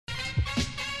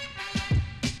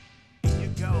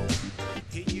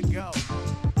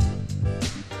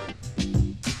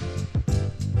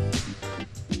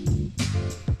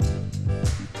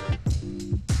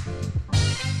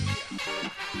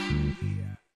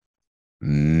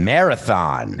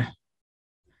Marathon.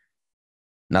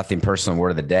 Nothing personal word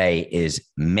of the day is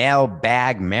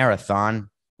Mailbag Marathon.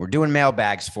 We're doing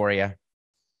mailbags for you.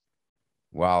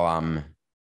 Well, I'm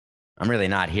really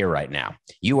not here right now.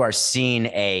 You are seeing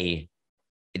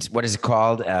what is it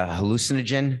called? A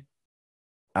hallucinogen?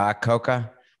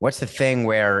 Coca? What's the thing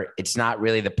where it's not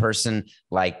really the person,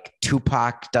 like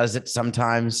Tupac does it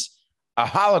sometimes? A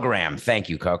hologram. Thank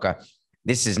you, Coca.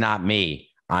 This is not me.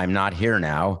 I'm not here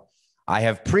now. I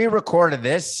have pre-recorded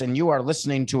this and you are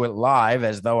listening to it live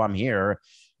as though I'm here,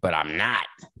 but I'm not.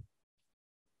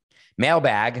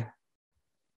 Mailbag.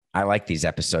 I like these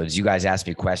episodes. You guys ask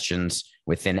me questions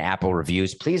within Apple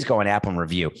reviews. Please go on Apple and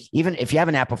review. Even if you have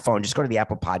an Apple phone, just go to the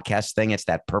Apple podcast thing. It's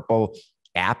that purple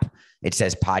app. It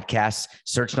says podcasts,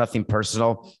 search Nothing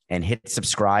Personal and hit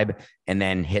subscribe and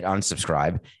then hit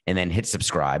unsubscribe and then hit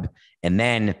subscribe and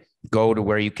then go to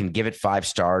where you can give it 5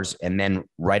 stars and then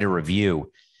write a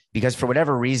review. Because for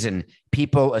whatever reason,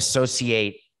 people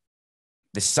associate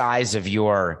the size of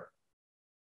your,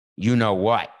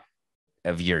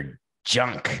 of your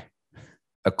junk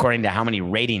according to how many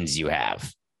ratings you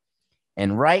have.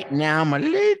 And right now, I'm a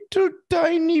little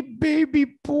tiny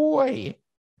baby boy.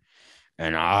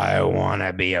 And I want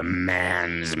to be a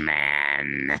man's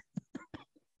man.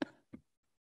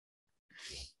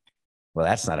 Well,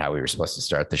 that's not how we were supposed to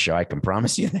start the show. I can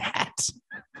promise you that.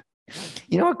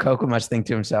 You know what Coco must think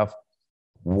to himself?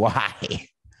 Why?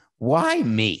 Why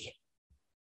me?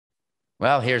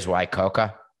 Well, here's why,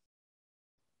 Coca.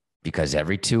 Because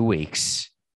every 2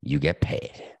 weeks, you get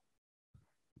paid.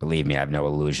 Believe me, I have no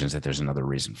illusions that there's another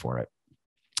reason for it.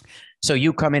 So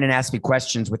you come in and ask me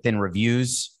questions within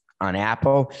reviews on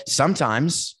Apple.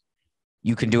 Sometimes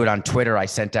you can do it on Twitter. I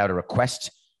sent out a request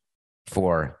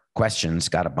for questions,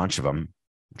 got a bunch of them.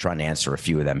 I'm trying to answer a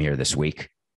few of them here this week.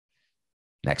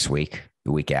 Next week,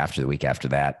 the week after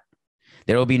that.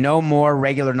 There will be no more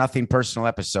regular Nothing Personal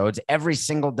episodes. Every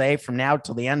single day from now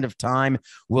till the end of time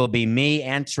will be me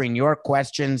answering your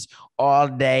questions all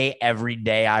day, every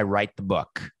day I write the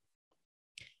book.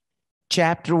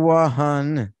 Chapter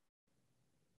 1.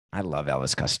 I love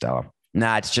Elvis Costello.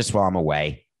 Nah, it's just while I'm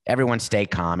away. Everyone stay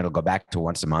calm. It'll go back to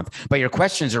once a month. But your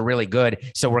questions are really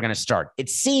good, so we're going to start. It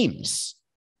seems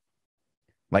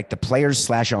like the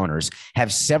players/owners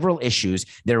have several issues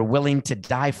they're willing to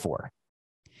die for.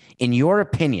 In your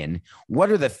opinion,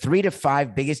 what are the 3 to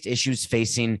 5 biggest issues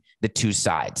facing the two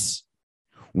sides?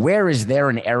 Where is there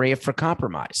an area for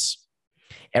compromise?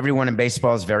 Everyone in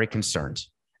baseball is very concerned.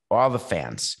 All the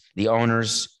fans, the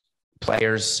owners,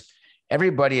 players,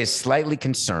 everybody is slightly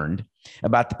concerned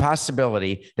about the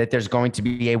possibility that there's going to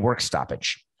be a work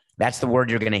stoppage. That's the word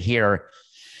you're going to hear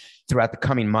throughout the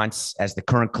coming months as the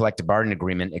current collective bargaining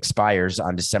agreement expires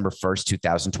on December 1st,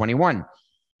 2021.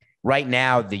 Right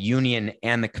now, the union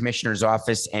and the commissioner's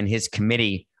office and his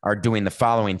committee are doing the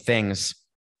following things.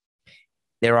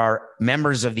 There are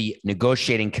members of the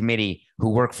negotiating committee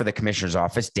who work for the commissioner's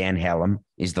office. Dan Hallam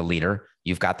is the leader.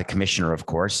 You've got the commissioner, of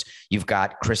course. You've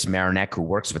got Chris Marinek, who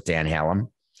works with Dan Hallam.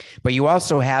 But you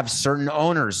also have certain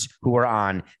owners who are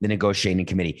on the negotiating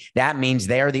committee. That means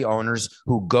they are the owners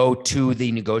who go to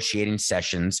the negotiating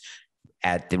sessions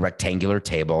at the rectangular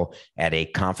table, at a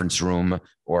conference room,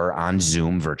 or on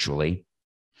Zoom virtually.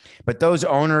 But those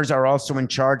owners are also in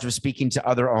charge of speaking to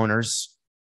other owners,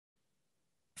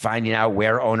 finding out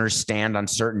where owners stand on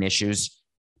certain issues.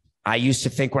 I used to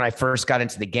think when I first got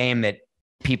into the game that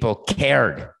people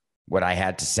cared what I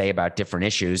had to say about different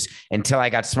issues until I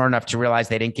got smart enough to realize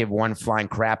they didn't give one flying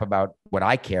crap about what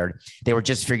I cared. They were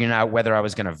just figuring out whether I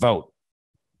was going to vote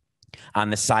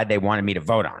on the side they wanted me to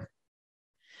vote on.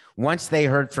 Once they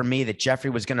heard from me that Jeffrey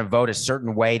was going to vote a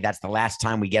certain way, that's the last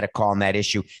time we get a call on that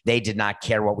issue. They did not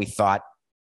care what we thought.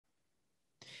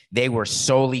 They were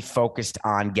solely focused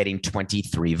on getting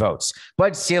 23 votes.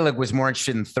 Bud Selig was more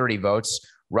interested in 30 votes.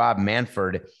 Rob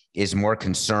Manfred is more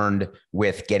concerned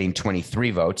with getting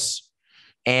 23 votes.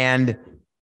 And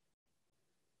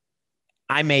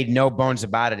I made no bones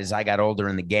about it as I got older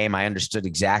in the game. I understood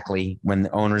exactly when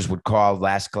the owners would call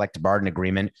last collective bargaining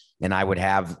agreement and I would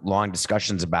have long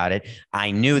discussions about it. I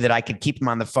knew that I could keep them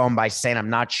on the phone by saying, I'm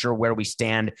not sure where we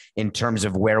stand in terms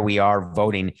of where we are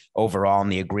voting overall in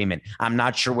the agreement. I'm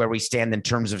not sure where we stand in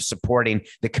terms of supporting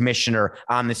the commissioner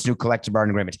on this new collective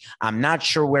bargaining agreement. I'm not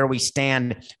sure where we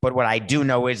stand, but what I do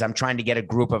know is I'm trying to get a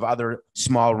group of other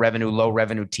small revenue, low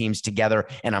revenue teams together,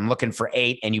 and I'm looking for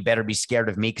 8, and you better be scared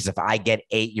of me because if I get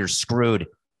 8, you're screwed.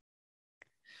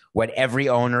 What every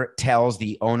owner tells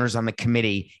the owners on the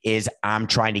committee is I'm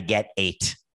trying to get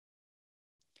 8.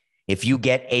 If you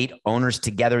get 8 owners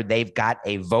together, they've got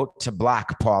a vote to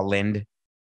block, Paul Lind.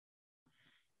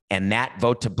 And that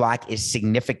vote to block is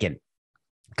significant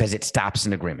because it stops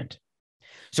an agreement.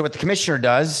 So what the commissioner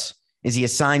does is he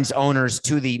assigns owners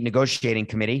to the negotiating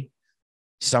committee,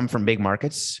 some from big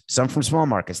markets, some from small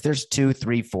markets. There's 2,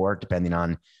 3, 4, depending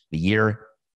on the year.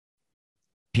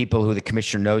 People who the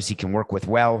commissioner knows he can work with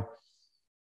well.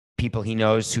 People he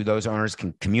knows who those owners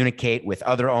can communicate with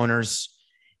other owners.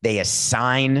 They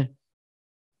assign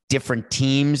different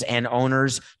teams and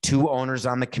owners to owners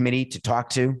on the committee to talk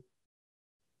to.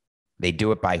 They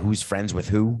do it by who's friends with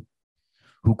who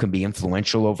can be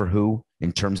influential over who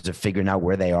in terms of figuring out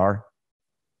where they are.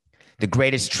 The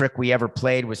greatest trick we ever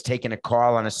played was taking a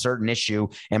call on a certain issue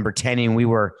and pretending we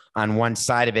were on one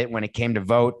side of it. When it came to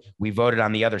vote, we voted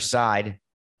on the other side.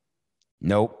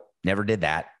 Nope, never did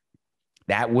that.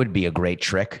 That would be a great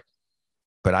trick,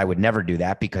 but I would never do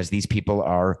that because these people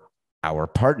are our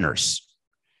partners.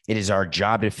 It is our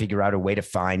job to figure out a way to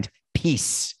find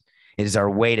peace. It is our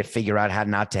way to figure out how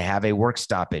not to have a work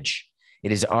stoppage.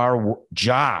 It is our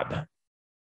job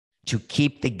to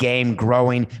keep the game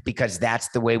growing because that's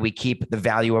the way we keep the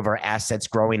value of our assets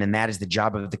growing, and that is the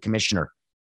job of the commissioner.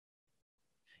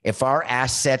 If our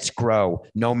assets grow,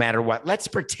 no matter what, let's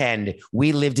pretend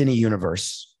we lived in a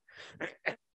universe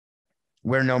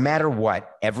where no matter what,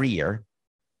 every year,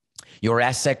 your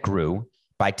asset grew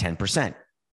by 10%.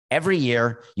 Every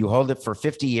year, you hold it for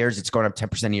 50 years, it's going up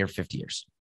 10% a year, 50 years.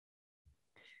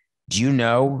 Do you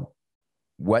know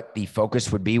what the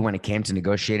focus would be when it came to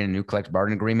negotiating a new collective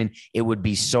bargaining agreement? It would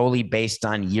be solely based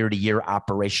on year-to-year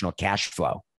operational cash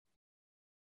flow.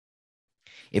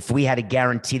 If we had a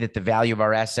guarantee that the value of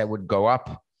our asset would go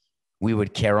up, we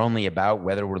would care only about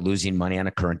whether we're losing money on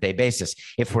a current day basis.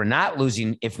 If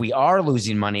we are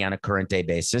losing money on a current day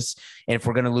basis, and if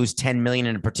we're going to lose 10 million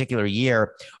in a particular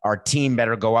year, our team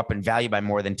better go up in value by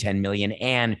more than 10 million.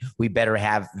 And we better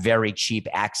have very cheap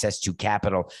access to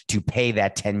capital to pay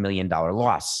that $10 million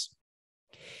loss.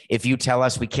 If you tell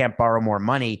us we can't borrow more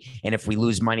money, and if we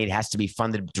lose money, it has to be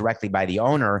funded directly by the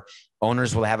owner,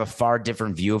 owners will have a far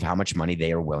different view of how much money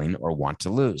they are willing or want to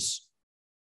lose.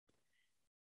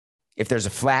 If there's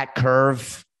a flat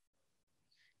curve,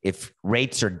 if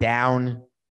rates are down,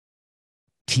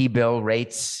 T-bill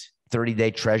rates,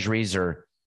 30-day treasuries are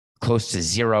close to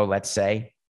zero, let's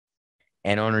say,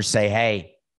 and owners say,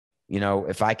 hey,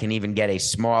 if I can even get a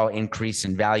small increase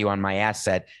in value on my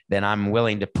asset, then I'm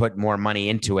willing to put more money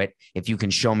into it if you can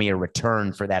show me a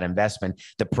return for that investment.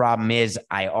 The problem is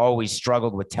I always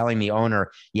struggled with telling the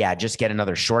owner, yeah, just get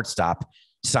another shortstop,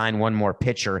 sign one more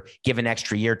pitcher, give an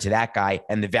extra year to that guy,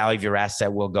 and the value of your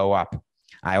asset will go up.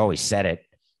 I always said it,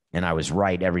 and I was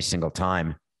right every single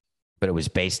time, but it was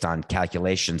based on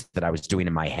calculations that I was doing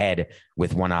in my head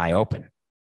with one eye open.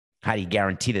 How do you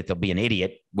guarantee that there'll be an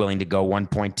idiot willing to go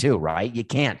 1.2, right? You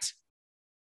can't.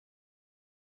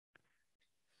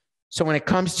 So when it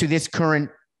comes to this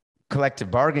current collective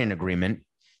bargaining agreement,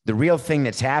 the real thing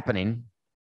that's happening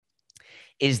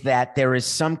is that there is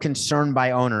some concern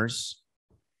by owners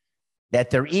that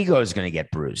their ego is going to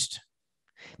get bruised.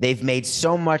 They've made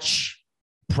so much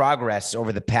progress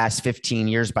over the past 15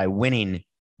 years by winning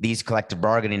these collective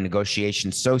bargaining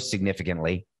negotiations so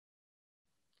significantly,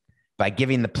 by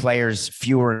giving the players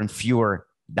fewer and fewer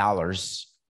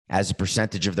dollars as a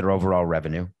percentage of their overall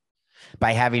revenue,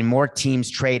 by having more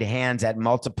teams trade hands at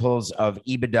multiples of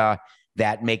EBITDA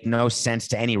that make no sense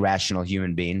to any rational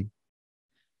human being,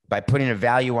 by putting a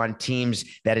value on teams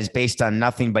that is based on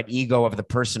nothing but ego of the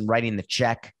person writing the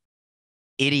check,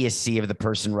 idiocy of the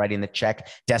person writing the check,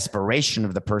 desperation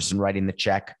of the person writing the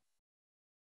check.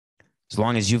 As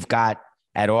long as you've got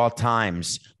at all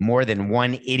times more than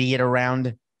one idiot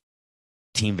around,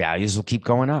 team values will keep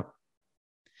going up.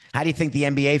 How do you think the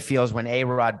NBA feels when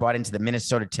A-Rod bought into the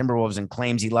Minnesota Timberwolves and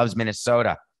claims he loves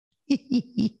Minnesota?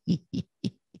 Made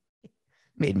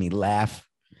me laugh.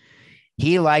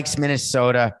 He likes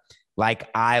Minnesota like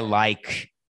I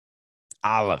like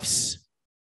olives.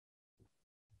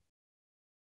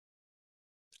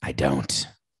 I don't.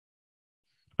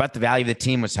 But the value of the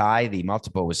team was high. The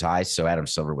multiple was high. So Adam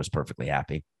Silver was perfectly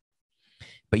happy.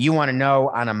 But you want to know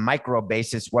on a micro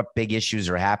basis what big issues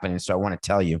are happening. So I want to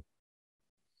tell you.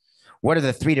 What are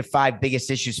the 3 to 5 biggest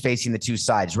issues facing the two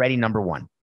sides? Ready? Number one,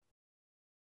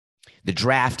 the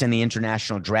draft and the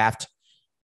international draft.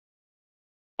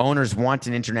 Owners want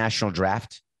an international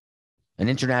draft. An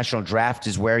international draft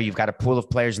is where you've got a pool of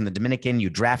players in the Dominican.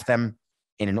 You draft them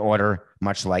in an order,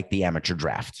 much like the amateur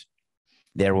draft.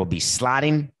 There will be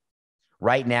slotting.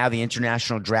 Right now, the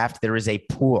international draft, there is a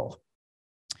pool.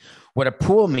 What a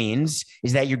pool means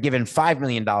is that you're given $5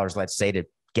 million, let's say, to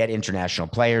get international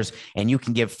players, and you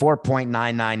can give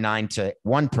 4.999 to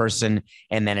one person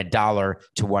and then $1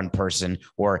 to one person,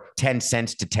 or 10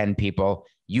 cents to 10 people.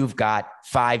 You've got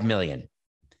 5 million.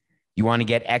 You want to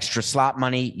get extra slot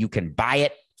money, you can buy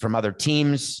it from other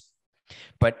teams.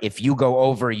 But if you go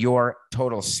over your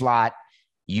total slot,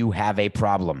 you have a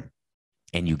problem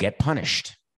and you get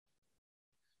punished.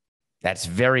 That's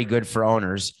very good for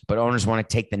owners, but owners want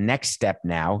to take the next step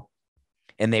now,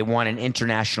 and they want an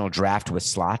international draft with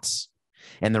slots.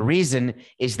 And the reason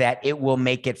is that it will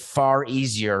make it far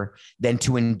easier than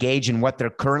to engage in what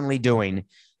they're currently doing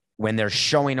when they're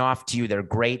showing off to you their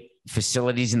great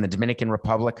facilities in the Dominican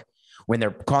Republic, when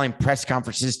they're calling press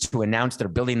conferences to announce they're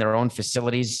building their own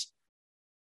facilities.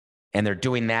 And they're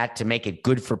doing that to make it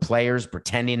good for players,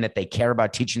 pretending that they care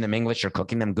about teaching them English or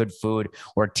cooking them good food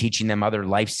or teaching them other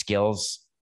life skills.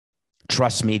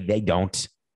 Trust me, they don't.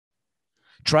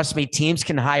 Trust me, teams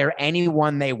can hire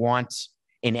anyone they want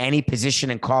in any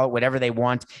position and call it whatever they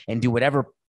want and do whatever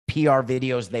PR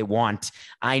videos they want.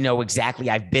 I know exactly.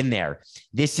 I've been there.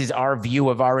 This is our view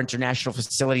of our international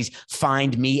facilities.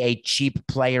 Find me a cheap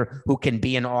player who can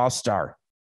be an all-star.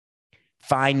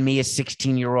 Find me a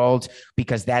 16-year-old,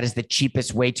 because that is the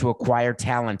cheapest way to acquire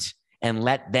talent, and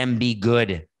let them be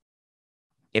good.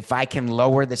 If I can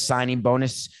lower the signing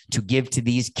bonus to give to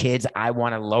these kids, I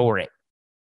want to lower it.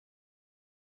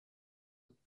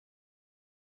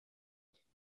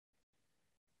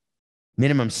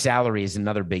 Minimum salary is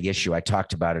another big issue. I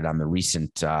talked about it on the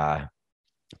recent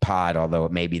pod, although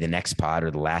it may be the next pod or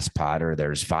the last pod, or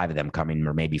there's 5 of them coming,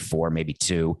 or maybe 4, maybe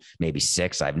 2, maybe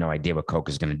 6. I have no idea what Coke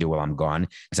is going to do while I'm gone,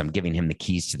 because I'm giving him the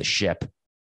keys to the ship,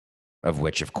 of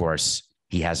which, of course,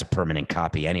 he has a permanent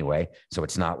copy anyway. So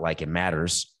it's not like it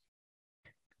matters.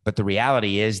 But the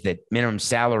reality is that minimum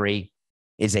salary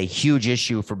is a huge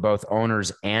issue for both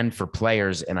owners and for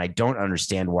players. And I don't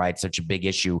understand why it's such a big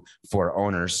issue for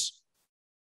owners.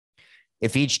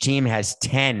 If each team has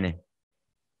 10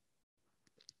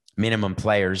 minimum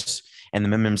players and the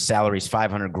minimum salary is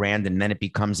 $500,000, and then it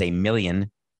becomes $1 million,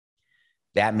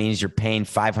 that means you're paying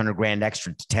 $500,000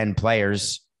 extra to 10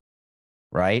 players,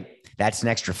 right? That's an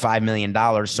extra $5 million.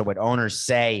 So what owners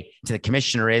say to the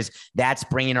commissioner is, that's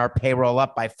bringing our payroll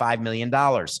up by $5 million.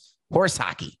 Horse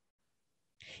hockey.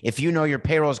 If you know your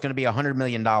payroll is going to be $100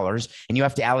 million and you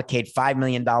have to allocate $5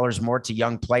 million more to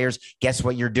young players, guess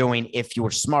what you're doing? If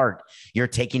you're smart, you're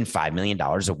taking $5 million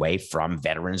away from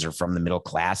veterans or from the middle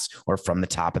class or from the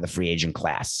top of the free agent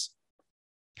class.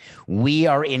 We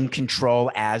are in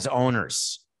control as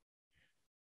owners,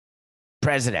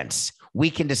 presidents. We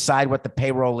can decide what the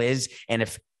payroll is. And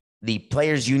if the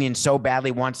players union so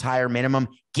badly wants higher minimum,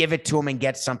 give it to them and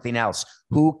get something else.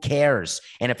 Who cares?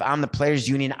 And if I'm the players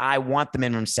union, I want the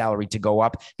minimum salary to go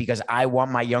up, because I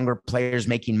want my younger players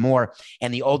making more.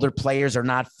 And the older players are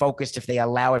not focused if they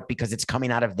allow it, because it's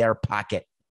coming out of their pocket.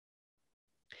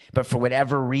 But for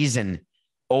whatever reason,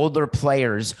 older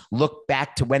players look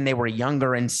back to when they were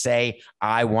younger and say,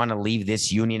 I want to leave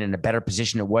this union in a better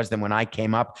position it was than when I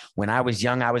came up. When I was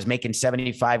young, I was making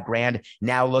 $75,000.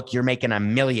 Now look, you're making $1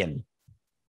 million.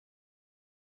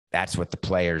 That's what the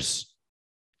players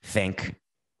think.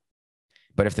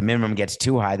 But if the minimum gets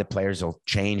too high, the players will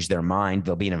change their mind.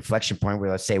 There'll be an inflection point where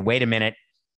they'll say, wait a minute,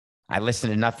 I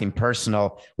listened to nothing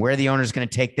personal. Where are the owners going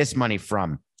to take this money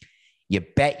from? You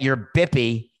bet your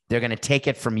bippy they're going to take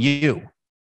it from you.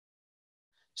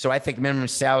 So I think minimum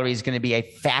salary is going to be a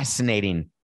fascinating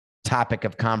topic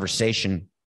of conversation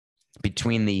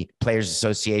between the Players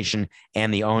Association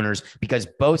and the owners, because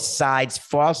both sides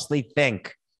falsely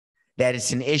think that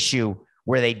it's an issue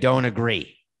where they don't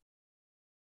agree.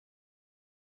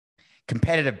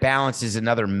 Competitive balance is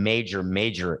another major,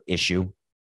 major issue.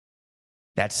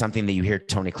 That's something that you hear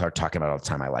Tony Clark talking about all the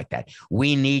time. I like that.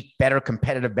 We need better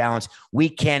competitive balance. We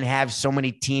can't have so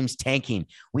many teams tanking.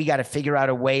 We got to figure out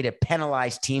a way to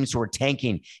penalize teams who are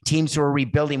tanking, teams who are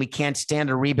rebuilding. We can't stand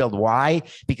a rebuild. Why?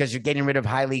 Because you're getting rid of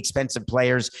highly expensive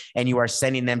players and you are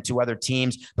sending them to other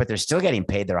teams, but they're still getting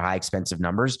paid their high expensive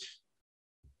numbers.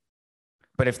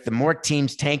 But if the more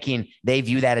teams tanking, they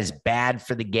view that as bad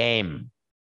for the game.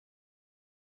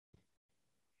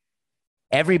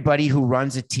 Everybody who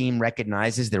runs a team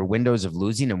recognizes their windows of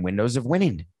losing and windows of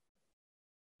winning.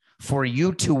 For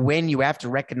you to win, you have to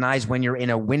recognize when you're in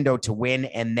a window to win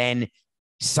and then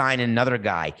sign another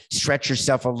guy. Stretch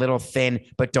yourself a little thin,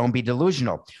 but don't be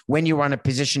delusional. When you are in a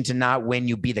position to not win,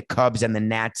 you be the Cubs and the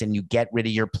Nats and you get rid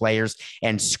of your players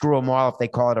and screw them all if they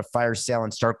call it a fire sale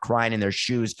and start crying in their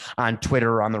shoes on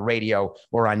Twitter or on the radio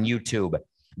or on YouTube.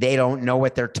 They don't know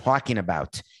what they're talking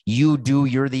about. You do.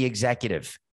 You're the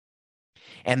executive.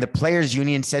 And the players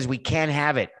union says we can't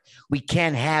have it. We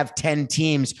can't have 10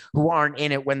 teams who aren't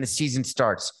in it when the season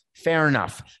starts. Fair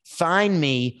enough. Find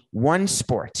me one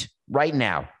sport right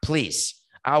now, please.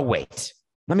 I'll wait.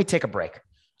 Let me take a break.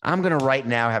 I'm going to right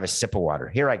now have a sip of water.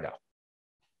 Here I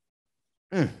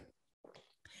go.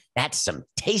 That's some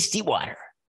tasty water.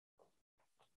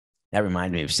 That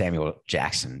reminded me of Samuel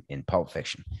Jackson in Pulp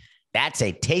Fiction. That's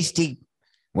a tasty,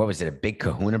 what was it, a big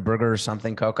kahuna burger or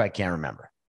something, Coco? I can't remember.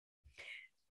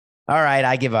 All right,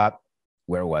 I give up.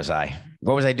 Where was I?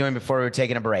 What was I doing before we were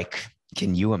taking a break?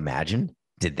 Can you imagine?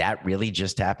 Did that really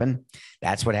just happen?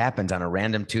 That's what happens on a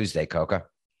random Tuesday, Coco.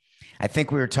 I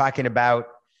think we were talking about,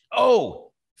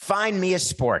 find me a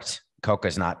sport.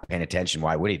 Coco's not paying attention.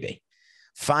 Why would he be?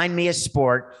 Find me a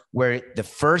sport where the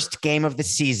first game of the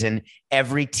season,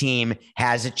 every team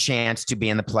has a chance to be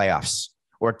in the playoffs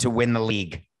or to win the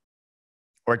league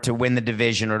or to win the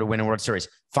division or to win a World Series.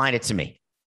 Find it to me.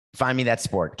 Find me that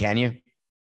sport. Can you?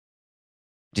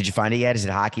 Did you find it yet? Is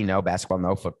it hockey? No. Basketball?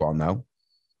 No. Football? No.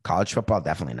 College football?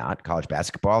 Definitely not. College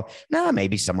basketball? No,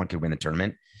 maybe someone could win the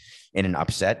tournament in an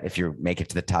upset if you make it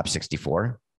to the top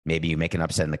 64. Maybe you make an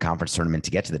upset in the conference tournament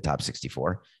to get to the top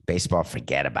 64. Baseball,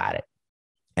 forget about it.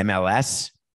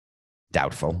 MLS,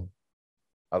 doubtful.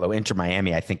 Although Inter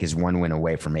Miami, I think, is one win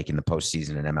away from making the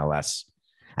postseason in MLS.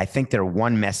 I think they're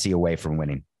one Messi away from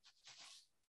winning.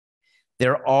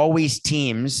 There are always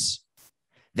teams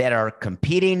that are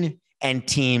competing and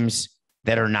teams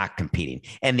that are not competing.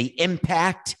 And the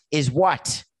impact is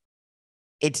what?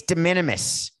 It's de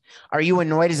minimis. Are you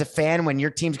annoyed as a fan when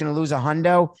your team's going to lose a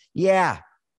hundo? Yeah.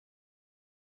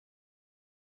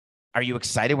 Are you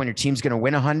excited when your team's going to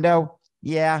win a hundo?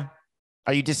 Yeah.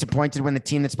 Are you disappointed when the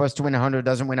team that's supposed to win a hundo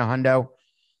doesn't win a hundo?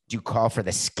 Do you call for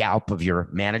the scalp of your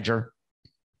manager,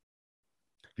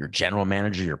 your general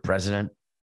manager, your president?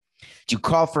 Do you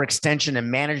call for extension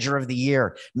and manager of the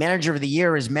year? Manager of the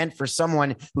year is meant for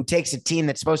someone who takes a team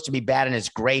that's supposed to be bad and is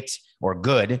great or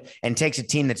good, and takes a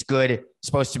team that's good,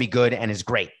 supposed to be good, and is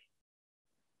great.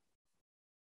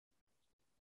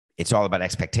 It's all about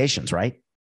expectations, right?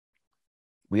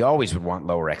 We always would want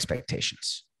lower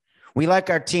expectations. We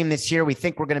like our team this year. We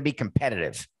think we're going to be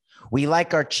competitive. We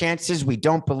like our chances. We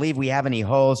don't believe we have any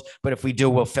holes, but if we do,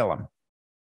 we'll fill them.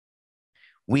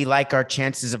 We like our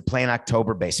chances of playing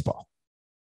October baseball.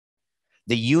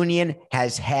 The union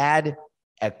has had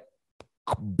a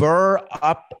burr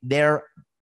up their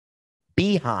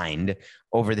behind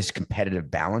over this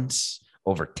competitive balance,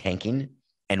 over tanking,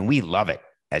 and we love it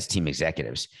as team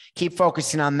executives. Keep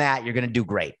focusing on that. You're going to do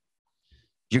great.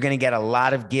 You're going to get a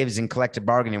lot of gives in collective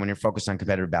bargaining when you're focused on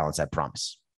competitive balance, I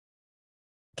promise.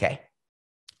 Okay.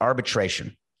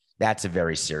 Arbitration. That's a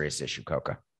very serious issue,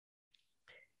 Coca.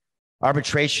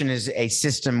 Arbitration is a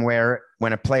system where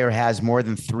when a player has more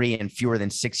than 3 and fewer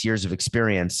than 6 years of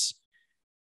experience,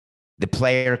 the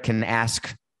player can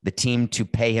ask the team to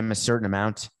pay him a certain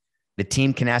amount. The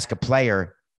team can ask a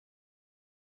player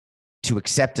to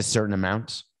accept a certain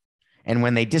amount. And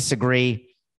when they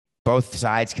disagree, both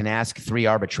sides can ask 3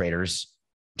 arbitrators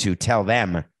to tell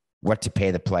them what to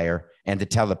pay the player and to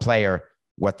tell the player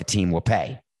what the team will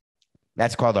pay.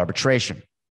 That's called arbitration.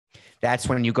 That's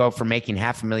when you go from making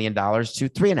 $500,000 to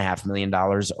 $3.5 million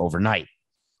overnight,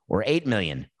 or $8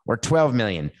 million, or $12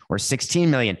 million, or $16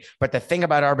 million. But the thing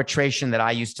about arbitration that I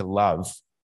used to love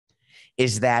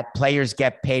is that players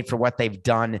get paid for what they've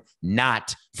done,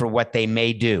 not for what they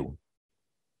may do.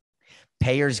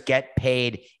 Players get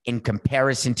paid in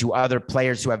comparison to other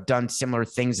players who have done similar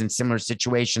things in similar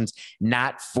situations,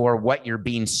 not for what you're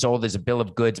being sold as a bill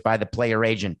of goods by the player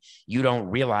agent. You don't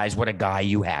realize what a guy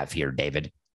you have here,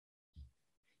 David.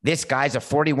 This guy's a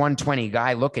 41-20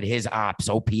 guy. Look at his ops,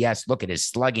 OPS. Look at his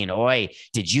slugging. Oi,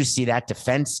 did you see that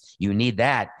defense? You need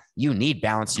that. You need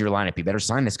balance in your lineup. You better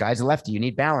sign this guy as a lefty. You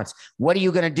need balance. What are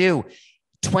you going to do?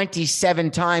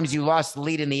 27 times you lost the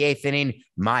lead in the 8th inning.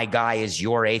 My guy is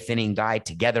your 8th inning guy.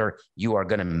 Together, you are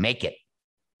going to make it.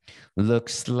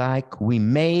 Looks like we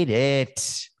made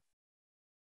it.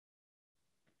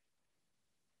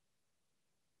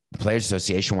 The Players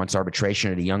Association wants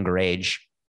arbitration at a younger age.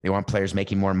 They want players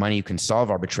making more money. You can solve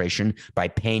arbitration by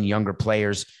paying younger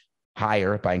players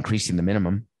higher by increasing the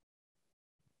minimum.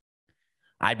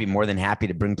 I'd be more than happy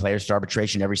to bring players to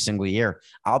arbitration every single year.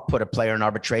 I'll put a player in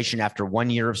arbitration after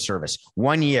 1 year of service.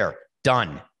 1 year,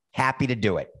 done. Happy to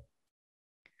do it.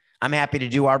 I'm happy to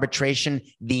do arbitration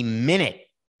the minute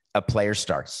a player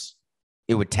starts.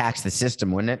 It would tax the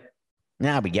system, wouldn't it?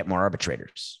 Now we get more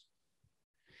arbitrators.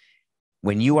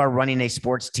 When you are running a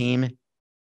sports team,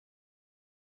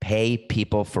 pay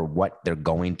people for what they're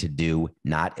going to do,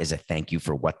 not as a thank you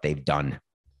for what they've done.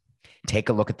 Take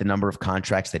a look at the number of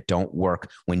contracts that don't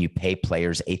work when you pay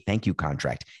players a thank you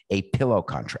contract, a pillow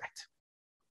contract.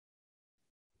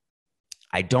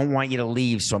 I don't want you to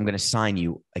leave, so I'm going to sign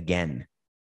you again.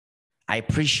 I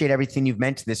appreciate everything you've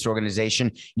meant to this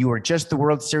organization. You are just the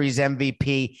World Series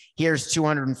MVP. Here's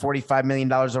 $245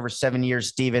 million over 7 years,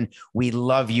 Steven. We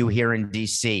love you here in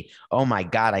DC. Oh my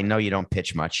God, I know you don't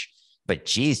pitch much, but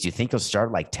geez, do you think you'll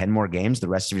start like 10 more games the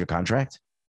rest of your contract?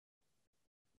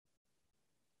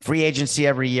 Free agency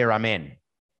every year, I'm in.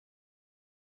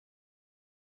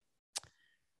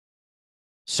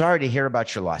 Sorry to hear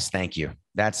about your loss. Thank you.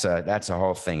 That's a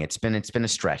whole thing. It's been a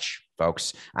stretch,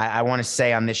 folks. I want to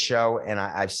say on this show, and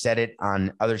I've said it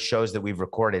on other shows that we've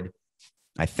recorded,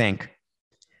 I think.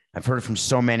 I've heard from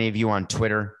so many of you on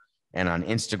Twitter and on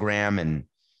Instagram and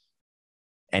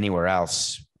anywhere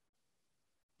else.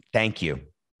 Thank you.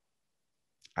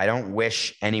 I don't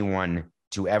wish anyone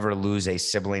to ever lose a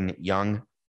sibling young.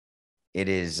 It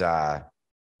is, it's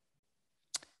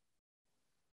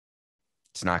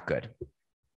not good.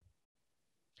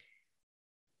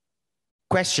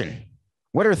 Question.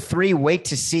 What are 3 wait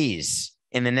to sees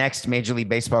in the next Major League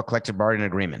Baseball collective bargaining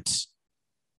agreements?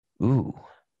 Ooh,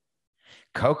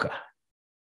 Coca.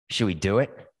 Should we do it?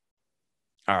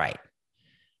 All right.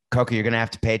 Coca, you're going to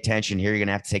have to pay attention here. You're going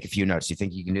to have to take a few notes. You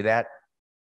think you can do that?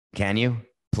 Can you?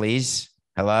 Please?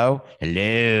 Hello?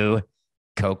 Hello?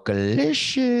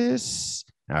 Coca-licious.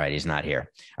 All right, he's not here.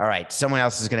 All right, someone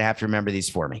else is going to have to remember these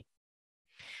for me.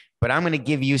 But I'm going to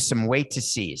give you some wait to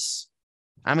sees.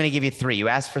 I'm going to give you 3. You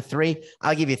asked for 3.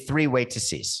 I'll give you 3 wait to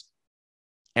sees.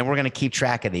 And we're going to keep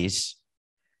track of these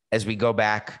as we go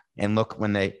back and look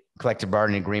when the collective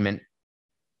bargaining agreement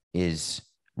is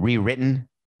rewritten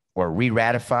or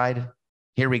re-ratified.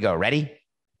 Here we go. Ready?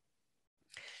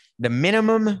 The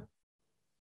minimum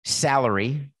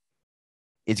salary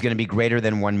is going to be greater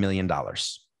than $1 million.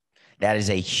 That is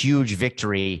a huge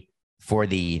victory for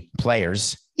the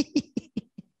players.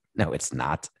 No, it's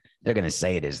not. They're going to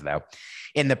say it is, though.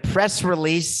 In the press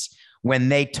release, when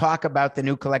they talk about the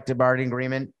new collective bargaining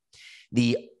agreement,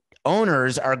 the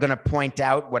owners are going to point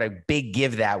out what a big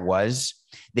give that was.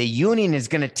 The union is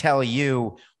going to tell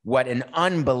you what an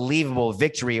unbelievable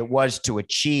victory it was to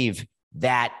achieve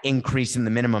that increase in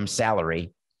the minimum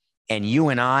salary. And you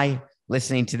and I,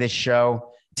 listening to this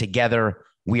show together,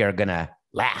 we are going to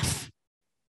laugh.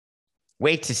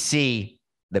 Wait to see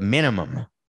the minimum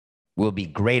will be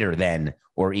greater than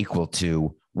or equal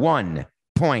to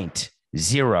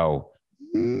 $1.0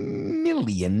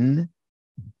 million.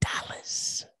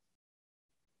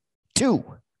 2.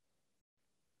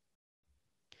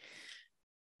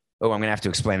 Oh, I'm going to have to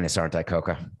explain this, aren't I,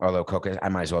 Coca? Although, Coca, I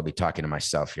might as well be talking to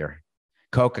myself here.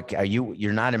 Coca,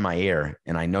 you're not in my ear,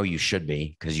 and I know you should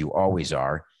be because you always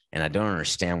are, and I don't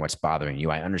understand what's bothering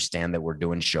you. I understand that we're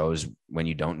doing shows when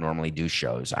you don't normally do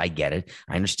shows. I get it.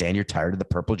 I understand you're tired of the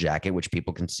purple jacket, which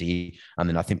people can see on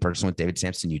the Nothing Personal with David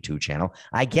Samson YouTube channel.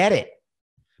 I get it,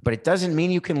 but it doesn't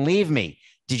mean you can leave me.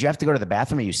 Did you have to go to the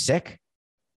bathroom? Are you sick?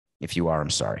 If you are, I'm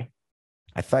sorry.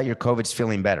 I thought your COVID's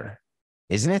feeling better.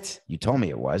 Isn't it? You told me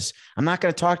it was. I'm not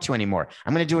going to talk to you anymore.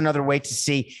 I'm going to do another wait to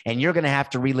see, and you're going to have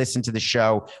to re-listen to the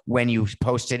show when you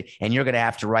post it, and you're going to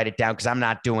have to write it down because I'm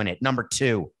not doing it. Number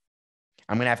 2,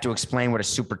 I'm going to have to explain what a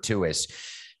Super 2 is.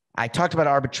 I talked about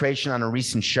arbitration on a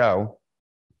recent show.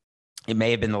 It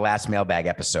may have been the last Mailbag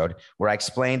episode where I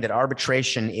explained that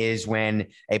arbitration is when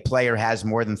a player has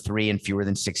more than 3 and fewer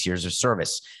than 6 years of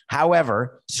service.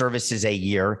 However, service is a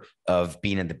year of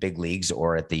being in the big leagues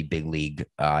or at the big league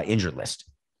injured list.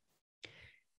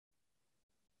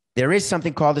 There is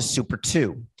something called a Super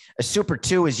 2. A Super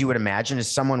 2, as you would imagine, is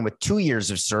someone with 2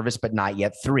 years of service, but not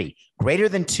yet 3. Greater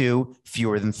than 2,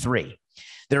 fewer than 3.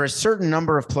 There are a certain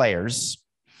number of players,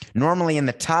 normally in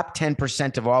the top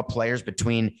 10% of all players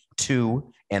between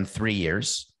 2 and 3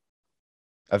 years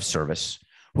of service,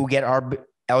 who get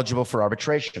eligible for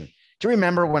arbitration. Do you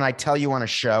remember when I tell you on a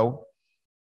show,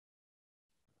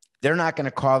 they're not going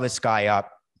to call this guy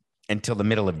up until the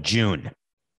middle of June.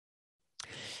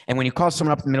 And when you call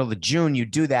someone up in the middle of June, you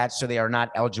do that so they are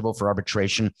not eligible for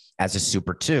arbitration as a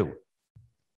Super 2.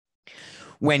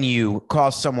 When you call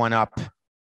someone up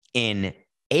in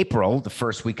April, the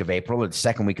first week of April or the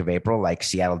second week of April, like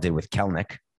Seattle did with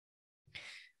Kelnick,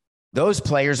 those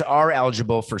players are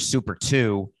eligible for Super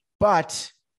 2,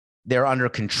 but they're under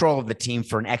control of the team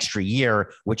for an extra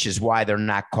year, which is why they're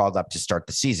not called up to start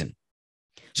the season.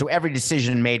 So every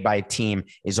decision made by a team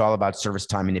is all about service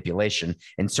time manipulation,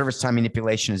 and service time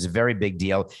manipulation is a very big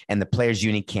deal, and the players'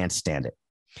 union can't stand it.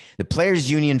 The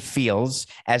players' union feels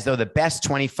as though the best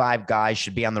 25 guys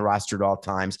should be on the roster at all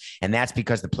times, and that's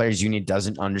because the players' union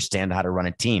doesn't understand how to run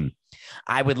a team.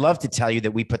 I would love to tell you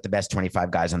that we put the best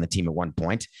 25 guys on the team at one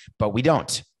point, but we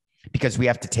don't, because we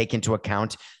have to take into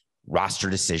account roster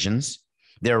decisions.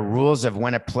 There are rules of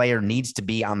when a player needs to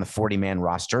be on the 40-man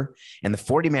roster, and the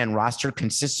 40-man roster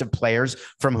consists of players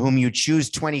from whom you choose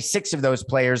 26 of those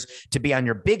players to be on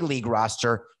your big league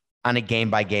roster on a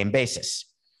game-by-game basis.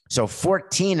 So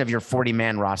 14 of your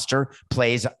 40-man roster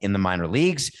plays in the minor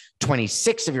leagues.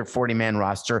 26 of your 40-man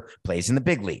roster plays in the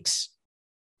big leagues.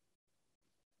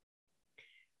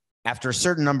 After a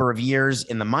certain number of years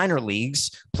in the minor leagues,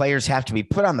 players have to be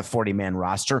put on the 40-man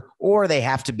roster, or they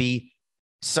have to be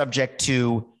subject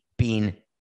to being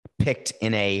picked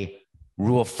in a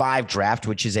Rule 5 draft,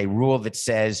 which is a rule that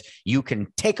says you can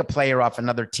take a player off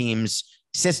another team's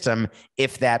system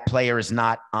if that player is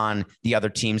not on the other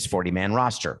team's 40-man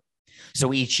roster.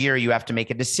 So each year you have to make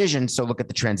a decision. So look at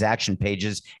the transaction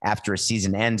pages after a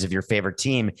season ends of your favorite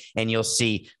team, and you'll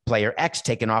see player X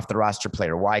taken off the roster,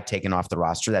 player Y taken off the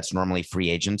roster. That's normally free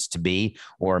agents to be,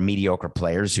 or mediocre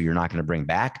players who you're not going to bring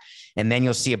back. And then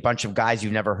you'll see a bunch of guys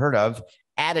you've never heard of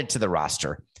added to the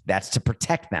roster. That's to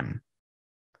protect them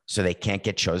so they can't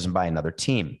get chosen by another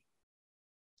team.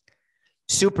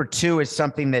 Super 2 is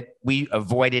something that we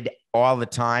avoided all the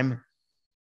time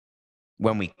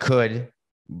when we could.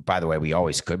 By the way, we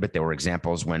always could, but there were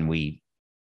examples when we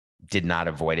did not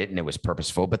avoid it and it was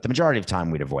purposeful, but the majority of time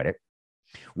we'd avoid it.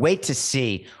 Wait to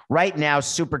see. Right now,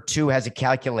 Super 2 has a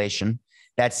calculation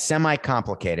that's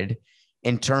semi-complicated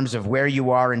in terms of where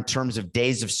you are in terms of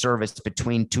days of service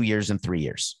between 2 years and 3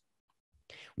 years.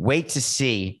 Wait to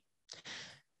see.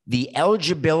 The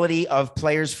eligibility of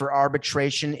players for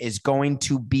arbitration is going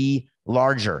to be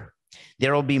larger.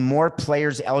 There will be more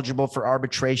players eligible for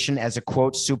arbitration as a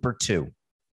quote Super 2.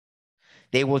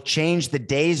 They will change the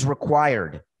days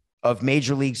required of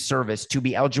major league service to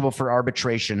be eligible for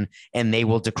arbitration, and they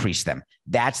will decrease them.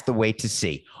 That's the way to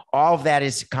see. All of that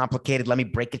is complicated. Let me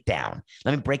break it down.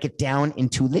 Let me break it down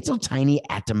into little tiny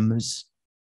atoms.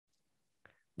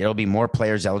 There will be more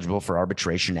players eligible for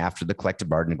arbitration after the collective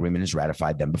bargaining agreement is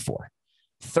ratified than before.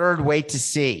 Third way to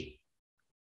see.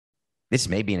 This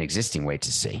may be an existing way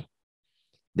to see.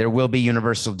 There will be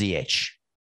universal DH.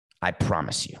 I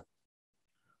promise you.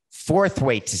 Fourth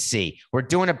way to see. We're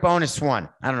doing a bonus one.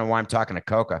 I don't know why I'm talking to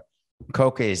Coca.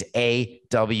 Coca is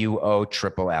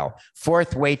AWOLL.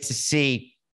 Fourth way to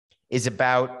see is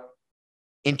about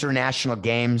international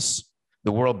games.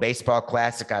 The World Baseball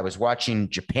Classic. I was watching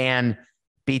Japan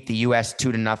beat the U.S.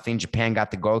 2-0. Japan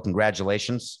got the gold.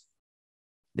 Congratulations.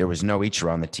 There was no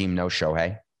Ichiro on the team. No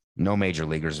Shohei. No major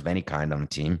leaguers of any kind on the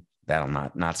team. That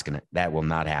will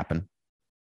not happen.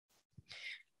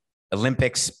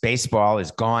 Olympics baseball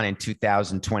is gone in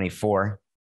 2024.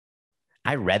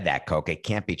 I read that, Coke. It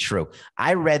can't be true.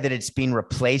 I read that it's being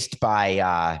replaced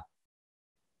by,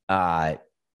 I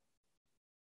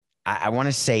want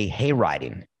to say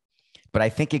hayriding, but I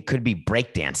think it could be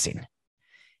breakdancing.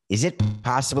 Is it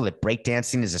possible that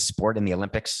breakdancing is a sport in the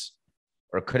Olympics?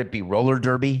 Or could it be roller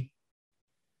derby?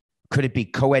 Could it be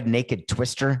co-ed naked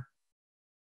twister?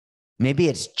 Maybe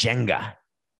it's Jenga.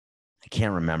 I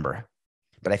can't remember.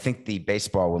 But I think the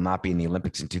baseball will not be in the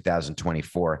Olympics in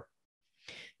 2024.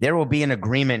 There will be an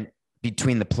agreement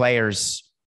between the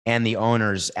players and the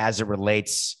owners as it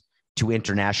relates to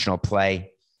international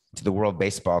play, to the World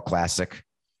Baseball Classic,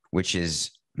 which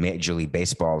is Major League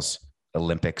Baseball's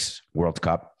Olympics World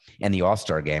Cup, and the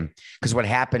All-Star Game. Because what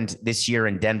happened this year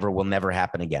in Denver will never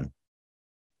happen again.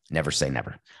 Never say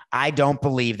never. I don't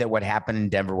believe that what happened in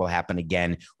Denver will happen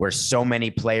again, where so many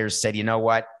players said, you know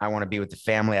what? I want to be with the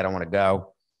family. I don't want to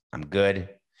go. I'm good.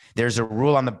 There's a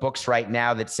rule on the books right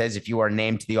now that says if you are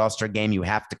named to the All-Star Game, you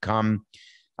have to come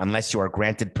unless you are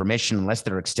granted permission, unless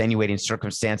there are extenuating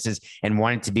circumstances, and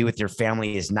wanting to be with your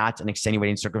family is not an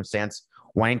extenuating circumstance.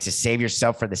 Wanting to save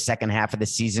yourself for the second half of the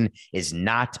season is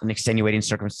not an extenuating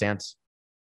circumstance.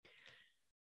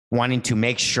 Wanting to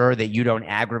make sure that you don't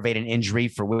aggravate an injury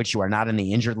for which you are not on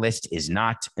the injured list is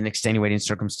not an extenuating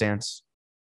circumstance.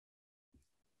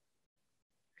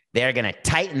 They're going to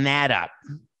tighten that up.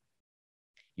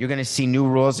 You're going to see new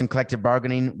rules in collective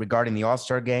bargaining regarding the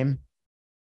All-Star Game.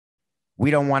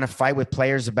 We don't want to fight with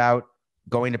players about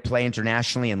going to play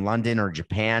internationally in London or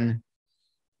Japan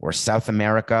or South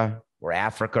America or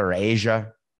Africa or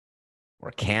Asia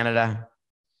or Canada.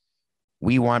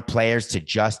 We want players to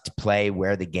just play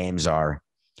where the games are.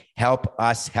 Help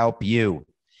us help you.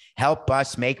 Help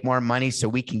us make more money so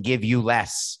we can give you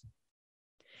less.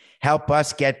 Help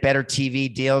us get better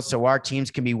TV deals so our teams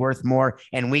can be worth more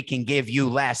and we can give you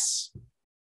less.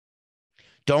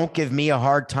 Don't give me a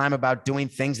hard time about doing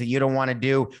things that you don't want to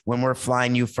do when we're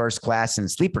flying you first class in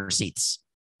sleeper seats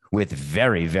with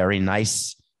very, very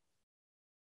nice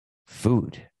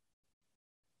food.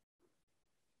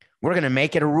 We're going to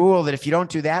make it a rule that if you don't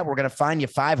do that, we're going to fine you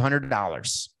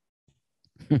 $500.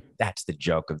 That's the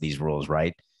joke of these rules,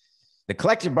 right? The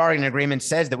collective bargaining agreement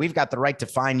says that we've got the right to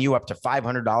fine you up to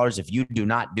 $500 if you do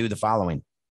not do the following.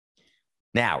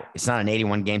 Now, it's not an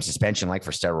 81-game suspension like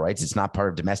for steroids. It's not part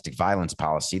of domestic violence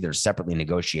policy. They're separately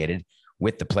negotiated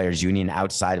with the players' union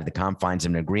outside of the confines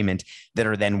of an agreement that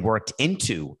are then worked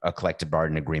into a collective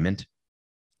bargaining agreement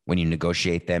when you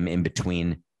negotiate them in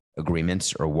between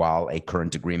agreements or while a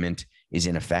current agreement is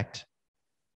in effect.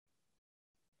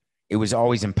 It was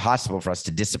always impossible for us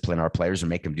to discipline our players or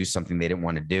make them do something they didn't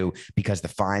want to do because the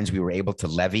fines we were able to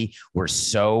levy were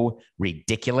so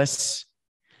ridiculous.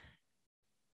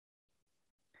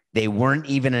 They weren't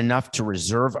even enough to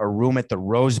reserve a room at the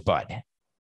Rosebud.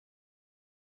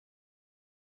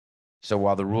 So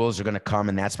while the rules are going to come,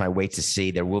 and that's my wait to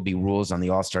see, there will be rules on the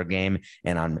All-Star Game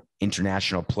and on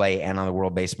international play and on the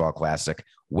World Baseball Classic.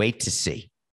 Wait to see.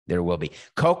 There will be.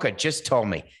 Coca just told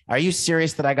me, are you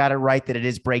serious that I got it right, that it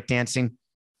is breakdancing?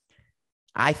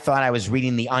 I thought I was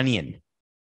reading The Onion.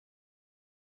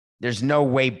 There's no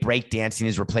way breakdancing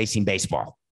is replacing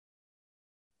baseball.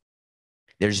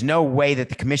 There's no way that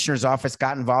the commissioner's office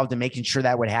got involved in making sure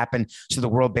that would happen so the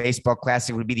World Baseball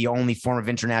Classic would be the only form of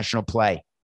international play.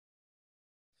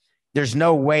 There's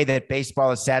no way that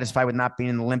baseball is satisfied with not being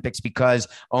in the Olympics because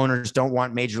owners don't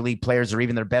want major league players or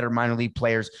even their better minor league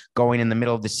players going in the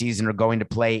middle of the season or going to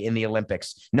play in the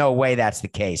Olympics. No way that's the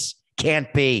case.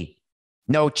 Can't be.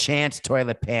 No chance,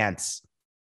 toilet pants.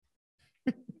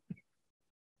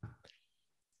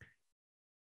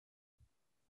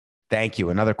 Thank you.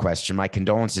 Another question. My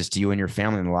condolences to you and your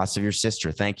family in the loss of your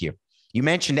sister. Thank you. You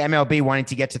mentioned MLB wanting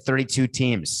to get to 32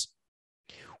 teams.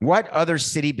 What other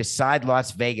city beside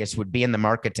Las Vegas would be in the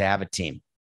market to have a team?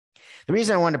 The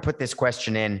reason I wanted to put this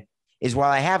question in is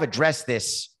while I have addressed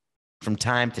this from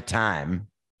time to time,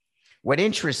 what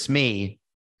interests me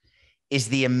is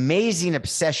the amazing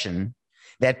obsession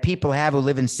that people have who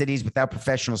live in cities without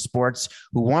professional sports,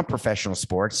 who want professional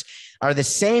sports, are the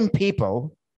same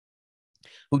people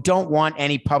who don't want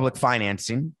any public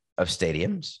financing of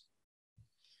stadiums.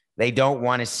 They don't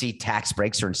want to see tax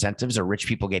breaks or incentives or rich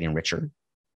people getting richer.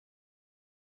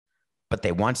 But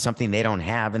they want something they don't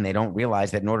have, and they don't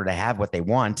realize that in order to have what they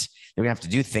want, they're going to have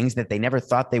to do things that they never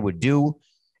thought they would do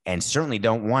and certainly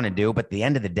don't want to do. But at the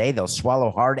end of the day, they'll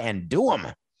swallow hard and do them.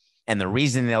 And the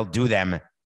reason they'll do them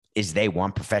is they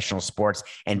want professional sports.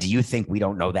 And do you think we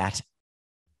don't know that?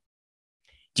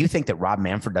 Do you think that Rob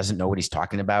Manfred doesn't know what he's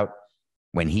talking about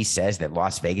when he says that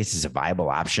Las Vegas is a viable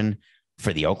option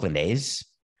for the Oakland A's?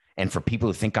 And for people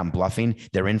who think I'm bluffing,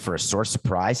 they're in for a sore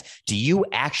surprise. Do you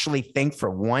actually think for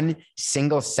one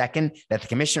single second that the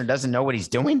commissioner doesn't know what he's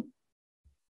doing?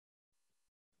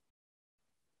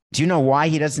 Do you know why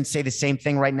he doesn't say the same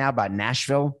thing right now about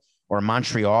Nashville or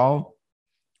Montreal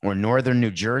or Northern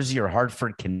New Jersey or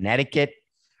Hartford, Connecticut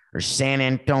or San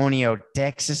Antonio,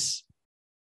 Texas,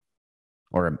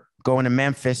 or going to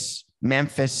Memphis,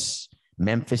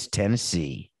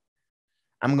 Tennessee?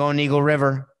 I'm going to Eagle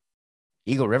River.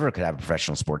 Eagle River could have a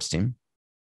professional sports team.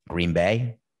 Green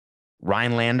Bay,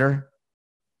 Rhinelander.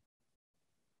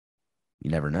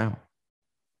 You never know.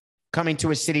 Coming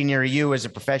to a city near you as a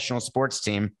professional sports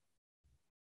team.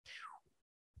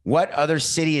 What other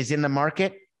city is in the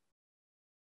market?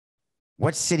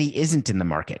 What city isn't in the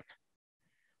market?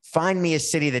 Find me a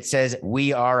city that says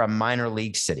we are a minor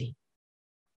league city.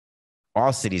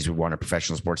 All cities would want a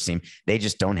professional sports team. They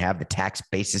just don't have the tax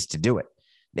basis to do it.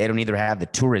 They don't either have the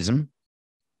tourism,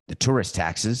 the tourist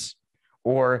taxes,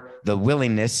 or the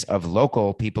willingness of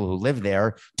local people who live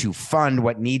there to fund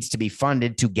what needs to be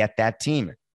funded to get that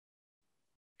team.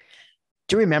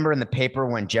 Do you remember in the paper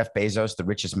when Jeff Bezos, the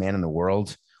richest man in the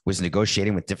world, was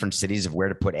negotiating with different cities of where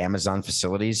to put Amazon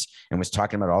facilities and was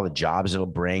talking about all the jobs it'll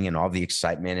bring and all the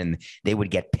excitement, and they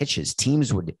would get pitches.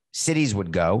 Cities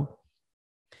would go.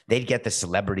 They'd get the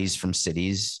celebrities from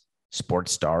cities,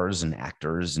 sports stars and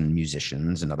actors and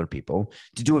musicians and other people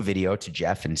to do a video to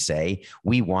Jeff and say,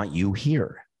 we want you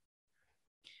here.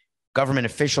 Government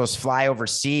officials fly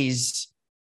overseas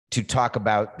to talk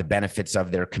about the benefits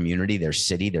of their community, their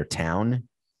city, their town,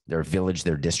 their village,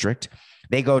 their district.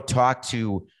 They go talk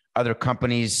to other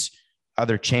companies,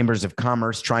 other chambers of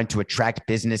commerce, trying to attract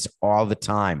business all the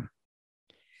time.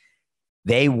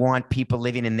 They want people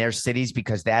living in their cities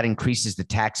because that increases the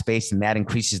tax base and that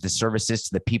increases the services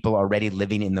to the people already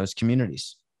living in those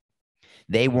communities.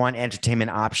 They want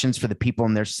entertainment options for the people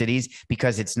in their cities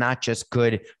because it's not just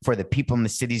good for the people in the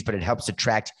cities, but it helps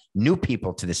attract new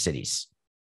people to the cities.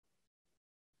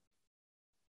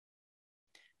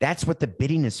 That's what the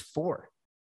bidding is for.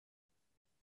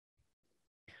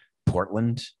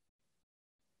 Portland,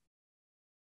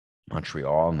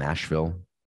 Montreal, Nashville,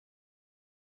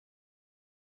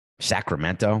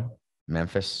 Sacramento,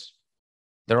 Memphis.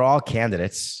 They're all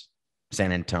candidates.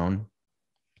 San Antonio.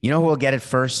 You know who will get it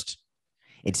first?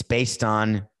 It's based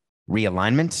on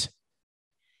realignment.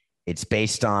 It's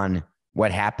based on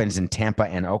what happens in Tampa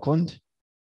and Oakland.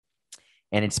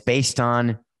 And it's based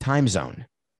on time zone.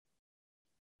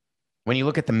 When you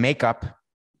look at the makeup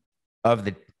of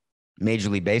the Major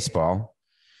League Baseball,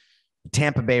 the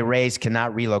Tampa Bay Rays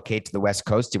cannot relocate to the West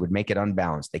Coast. It would make it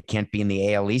unbalanced. They can't be in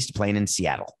the AL East playing in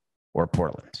Seattle or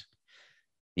Portland.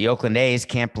 The Oakland A's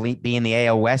can't be in the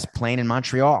AL West playing in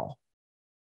Montreal.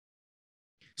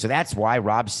 So that's why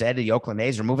Rob said the Oakland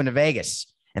A's are moving to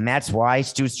Vegas. And that's why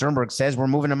Stu Sternberg says we're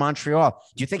moving to Montreal.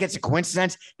 Do you think it's a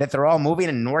coincidence that they're all moving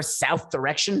in north-south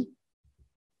direction?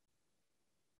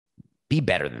 Be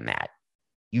better than that.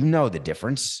 You know the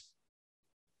difference.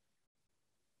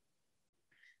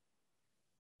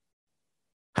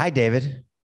 Hi, David.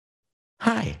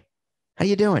 Hi. How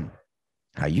you doing?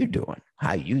 How you doing?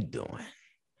 How you doing?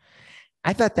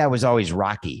 I thought that was always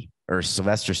Rocky or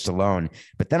Sylvester Stallone,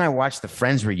 but then I watched the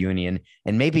Friends reunion,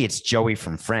 and maybe it's Joey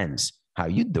from Friends. How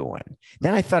you doing?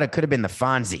 Then I thought it could have been the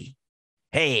Fonzie.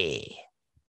 Hey.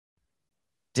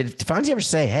 Did Fonzie ever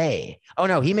say, hey? Oh,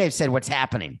 no, he may have said, what's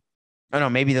happening? Oh, no,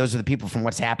 maybe those are the people from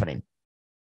What's Happening.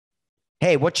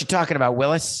 Hey, what you talking about,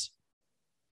 Willis?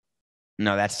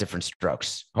 No, that's Different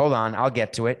Strokes. Hold on, I'll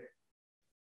get to it.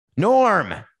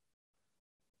 Norm.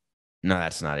 No,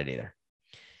 that's not it either.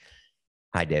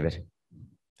 Hi, David.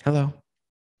 Hello.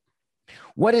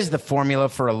 What is the formula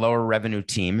for a lower revenue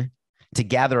team to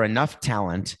gather enough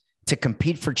talent to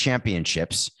compete for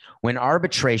championships when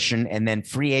arbitration and then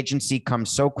free agency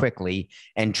comes so quickly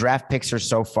and draft picks are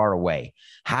so far away?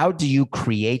 How do you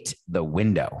create the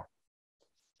window?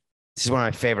 This is one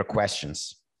of my favorite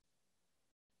questions.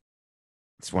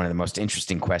 It's one of the most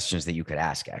interesting questions that you could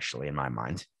ask, actually, in my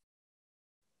mind.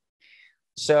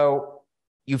 So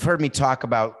you've heard me talk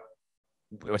about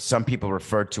what some people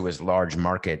refer to as large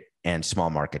market and small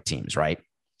market teams, right?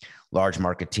 Large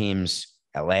market teams,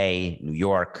 LA, New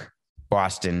York,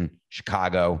 Boston,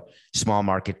 Chicago. Small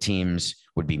market teams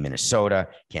would be Minnesota,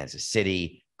 Kansas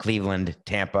City, Cleveland,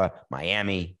 Tampa,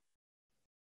 Miami.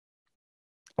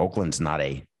 Oakland's not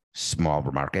a small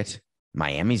market.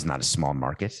 Miami's not a small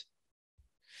market.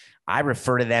 I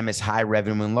refer to them as high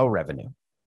revenue and low revenue.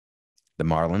 The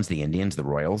Marlins, the Indians, the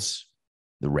Royals,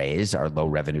 the Rays are low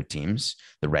revenue teams.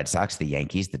 The Red Sox, the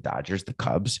Yankees, the Dodgers, the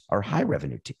Cubs are high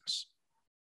revenue teams.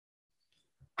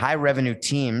 High revenue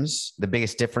teams, the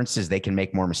biggest difference is they can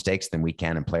make more mistakes than we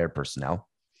can in player personnel.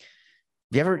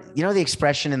 Have you ever, you know, the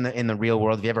expression in the real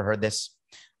world, have you ever heard this?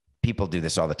 People do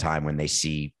this all the time when they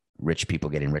see rich people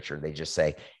getting richer. They just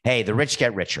say, hey, the rich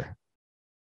get richer.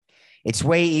 It's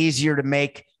way easier to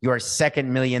make your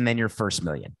second million than your first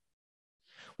million.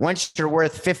 Once you're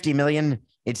worth 50 million,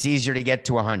 it's easier to get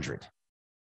to 100.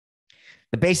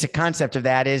 The basic concept of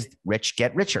that is rich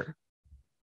get richer.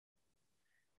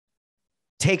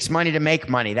 Takes money to make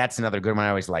money. That's another good one. I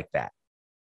always like that.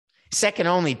 Second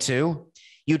only to,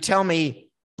 you tell me,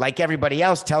 like everybody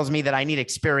else tells me, that I need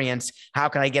experience. How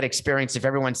can I get experience if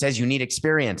everyone says you need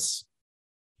experience?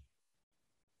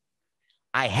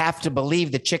 I have to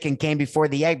believe the chicken came before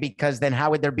the egg, because then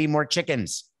how would there be more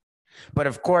chickens? But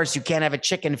of course, you can't have a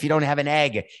chicken if you don't have an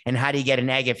egg. And how do you get an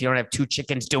egg if you don't have two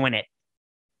chickens doing it?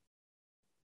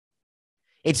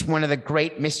 It's one of the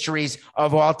great mysteries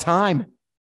of all time.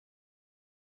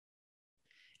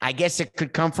 I guess it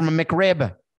could come from a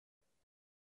McRib.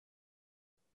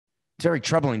 It's very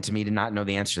troubling to me to not know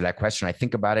the answer to that question. I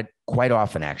think about it quite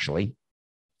often, actually.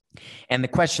 And the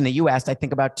question that you asked, I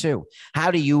think about too. How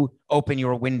do you open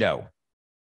your window?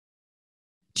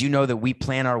 Do you know that we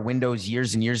plan our windows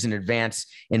years and years in advance?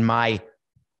 In my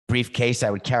briefcase, I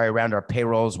would carry around our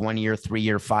payrolls 1 year, 3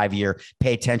 year, 5 year,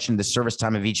 pay attention to the service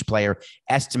time of each player,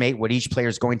 estimate what each player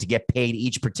is going to get paid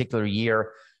each particular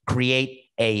year, create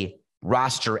a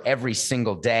roster every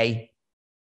single day,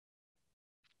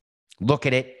 look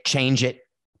at it, change it,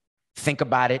 think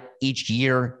about it each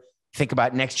year, think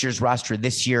about next year's roster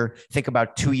this year, think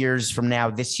about 2 years from now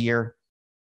this year,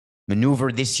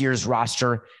 maneuver this year's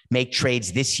roster, make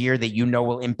trades this year that you know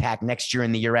will impact next year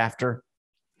and the year after.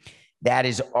 That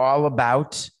is all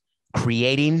about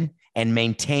creating and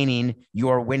maintaining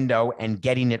your window, and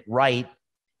getting it right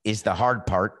is the hard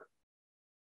part.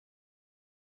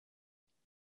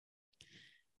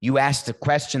 You asked a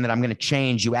question that I'm going to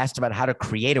change. You asked about how to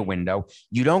create a window.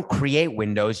 You don't create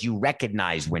windows, you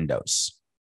recognize windows.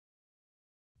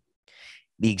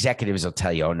 The executives will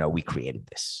tell you, oh no, we created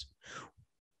this.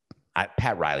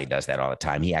 Pat Riley does that all the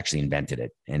time. He actually invented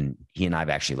it, and he and I have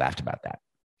actually laughed about that.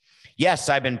 Yes,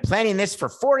 I've been planning this for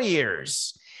 4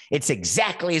 years. It's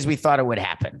exactly as we thought it would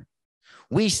happen.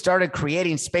 We started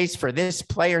creating space for this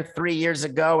player 3 years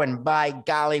ago, and by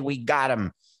golly, we got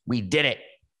him. We did it.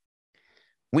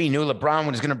 We knew LeBron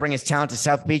was going to bring his talent to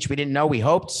South Beach. We didn't know. We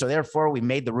hoped. So therefore, we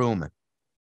made the room.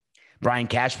 Brian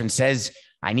Cashman says,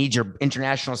 I need your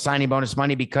international signing bonus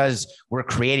money because we're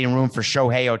creating room for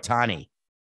Shohei Ohtani.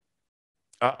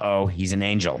 Uh-oh, he's an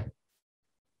angel.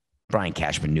 Brian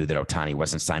Cashman knew that Ohtani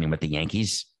wasn't signing with the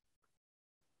Yankees.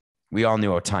 We all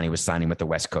knew Ohtani was signing with the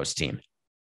West Coast team.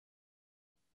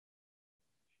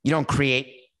 You don't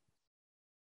create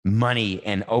money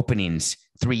and openings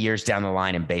 3 years down the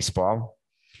line in baseball.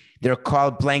 They're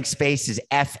called blank spaces.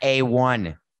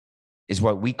 FA1 is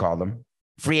what we call them.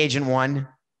 Free agent one,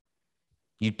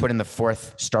 you'd put in the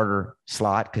fourth starter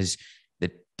slot because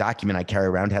the document I carry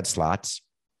around had slots.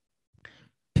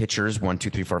 Pitchers, 1, 2,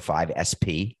 3, 4, 5,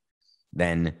 SP.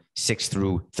 Then 6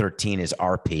 through 13 is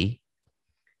RP.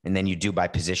 And then you do by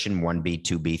position 1B,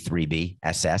 2B, 3B,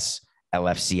 SS,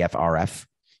 LF, CF, RF.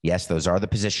 Yes, those are the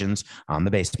positions on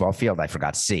the baseball field. I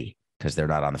forgot C because they're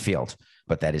not on the field,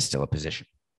 but that is still a position.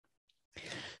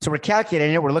 So we're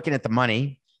calculating it. We're looking at the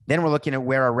money. Then we're looking at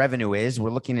where our revenue is. We're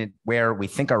looking at where we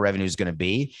think our revenue is going to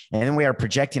be. And then we are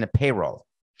projecting a payroll.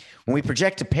 When we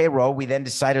project a payroll, we then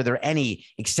decide, are there any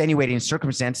extenuating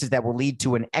circumstances that will lead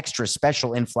to an extra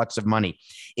special influx of money?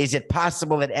 Is it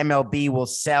possible that MLB will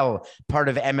sell part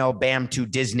of MLBAM to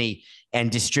Disney and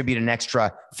distribute an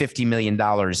extra $50 million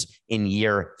in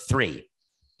year 3?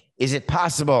 Is it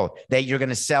possible that you're going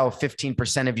to sell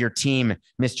 15% of your team,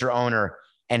 Mr. Owner,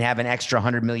 and have an extra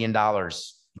 $100 million,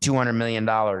 $200 million,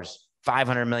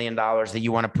 $500 million that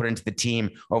you want to put into the team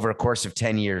over a course of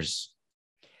 10 years?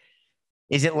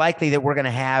 Is it likely that we're going to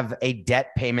have a debt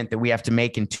payment that we have to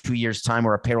make in 2 years' time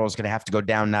where our payroll is going to have to go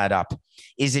down, not up?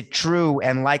 Is it true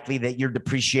and likely that your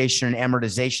depreciation and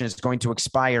amortization is going to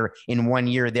expire in 1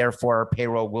 year? Therefore, our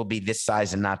payroll will be this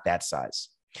size and not that size.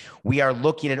 We are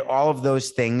looking at all of those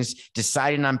things,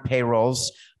 deciding on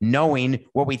payrolls, knowing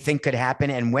what we think could happen.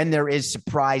 And when there is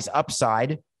surprise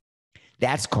upside,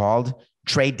 that's called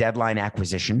trade deadline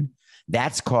acquisition.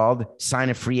 That's called sign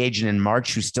a free agent in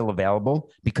March who's still available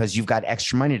because you've got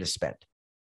extra money to spend.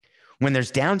 When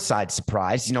there's downside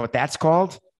surprise, you know what that's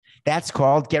called? That's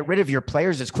called get rid of your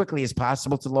players as quickly as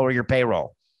possible to lower your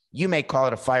payroll. You may call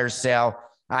it a fire sale.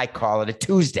 I call it a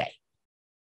Tuesday.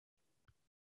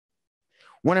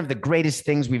 One of the greatest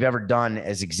things we've ever done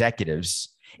as executives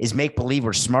is make believe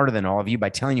we're smarter than all of you by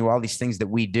telling you all these things that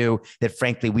we do that,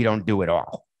 frankly, we don't do at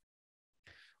all.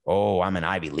 Oh, I'm an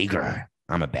Ivy Leaguer.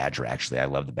 I'm a Badger, actually. I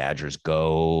love the Badgers.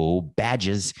 Go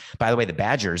Badges. By the way, the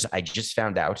Badgers, I just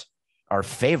found out, are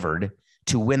favored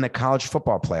to win the college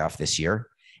football playoff this year,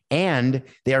 and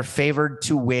they are favored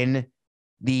to win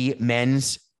the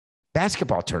men's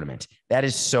basketball tournament. That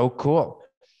is so cool.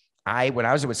 When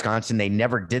I was at Wisconsin, they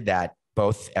never did that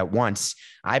both at once.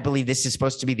 I believe this is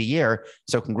supposed to be the year.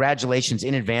 So congratulations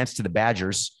in advance to the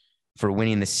Badgers for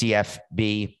winning the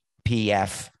CFB,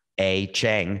 PFA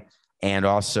Chang, and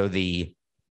also the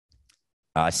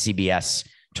CBS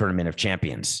Tournament of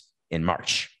Champions in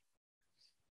March.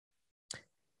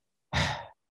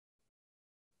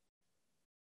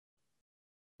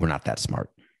 We're not that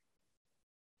smart.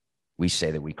 We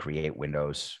say that we create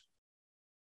windows.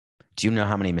 Do you know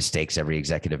how many mistakes every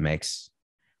executive makes?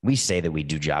 We say that we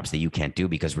do jobs that you can't do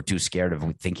because we're too scared of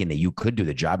thinking that you could do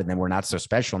the job, and then we're not so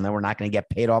special, and then we're not going to get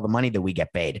paid all the money that we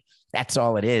get paid. That's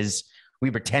all it is.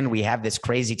 We pretend we have this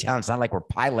crazy talent. It's not like we're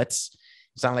pilots.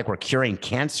 It's not like we're curing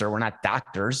cancer. We're not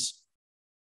doctors.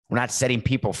 We're not setting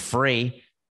people free.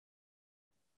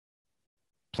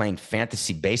 Playing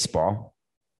fantasy baseball.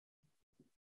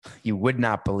 You would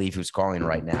not believe who's calling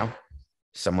right now.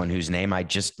 Someone whose name I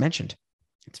just mentioned.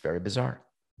 It's very bizarre.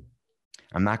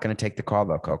 I'm not going to take the call,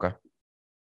 though, Coca.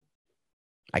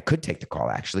 I could take the call,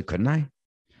 actually, couldn't I?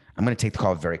 I'm going to take the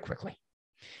call very quickly.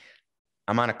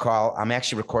 I'm on a call. I'm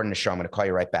actually recording the show. I'm going to call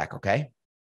you right back, okay?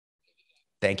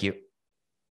 Thank you.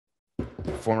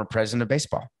 Former president of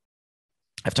baseball.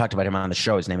 I've talked about him on the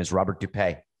show. His name is Robert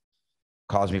Dupay.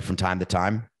 Calls me from time to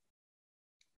time.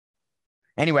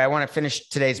 Anyway, I want to finish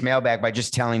today's mailbag by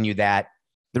just telling you that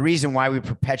the reason why we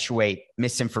perpetuate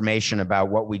misinformation about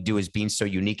what we do as being so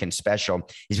unique and special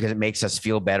is because it makes us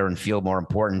feel better and feel more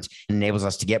important and enables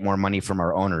us to get more money from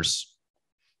our owners.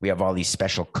 We have all these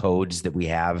special codes that we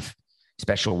have,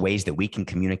 special ways that we can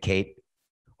communicate.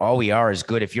 All we are is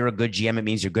good. If you're a good GM, it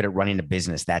means you're good at running a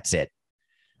business. That's it.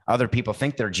 Other people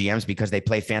think they're GMs because they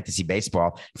play fantasy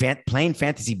baseball. Playing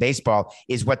fantasy baseball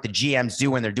is what the GMs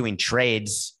do when they're doing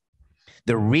trades.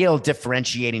 The real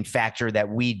differentiating factor that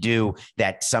we do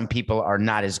that some people are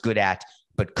not as good at,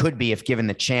 but could be if given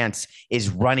the chance, is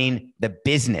running the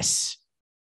business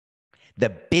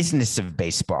of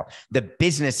baseball, the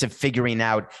business of figuring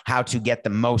out how to get the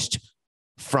most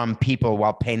from people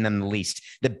while paying them the least,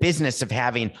 the business of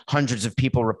having hundreds of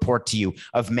people report to you,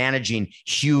 of managing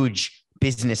huge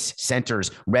business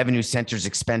centers, revenue centers,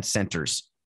 expense centers.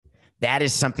 That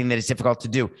is something that is difficult to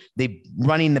do. The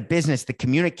running the business, the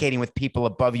communicating with people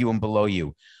above you and below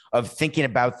you, of thinking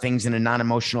about things in a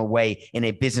non-emotional way in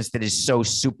a business that is so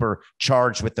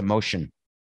supercharged with emotion.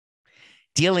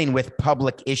 Dealing with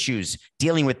public issues,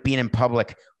 dealing with being in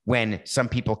public when some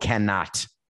people cannot.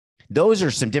 Those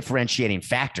are some differentiating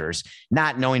factors,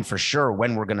 not knowing for sure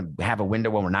when we're going to have a window,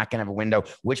 when we're not going to have a window,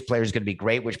 which player is going to be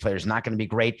great, which player is not going to be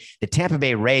great. The Tampa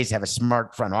Bay Rays have a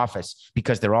smart front office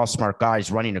because they're all smart guys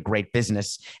running a great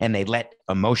business, and they let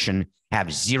emotion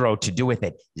have zero to do with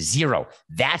it. Zero.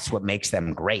 That's what makes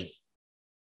them great.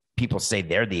 People say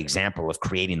they're the example of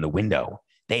creating the window.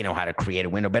 They know how to create a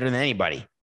window better than anybody.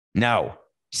 No.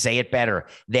 Say it better.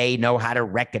 They know how to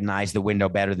recognize the window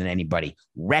better than anybody.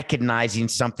 Recognizing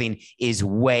something is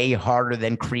way harder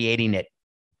than creating it.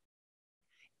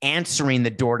 Answering the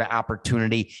door to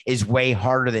opportunity is way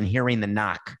harder than hearing the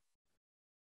knock.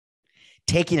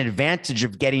 Taking advantage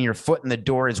of getting your foot in the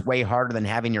door is way harder than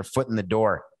having your foot in the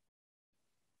door.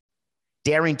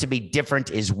 Daring to be different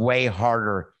is way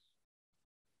harder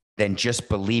than just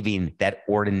believing that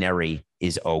ordinary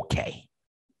is okay.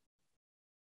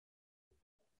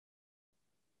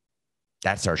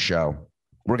 That's our show.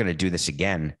 We're going to do this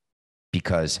again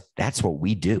because that's what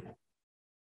we do.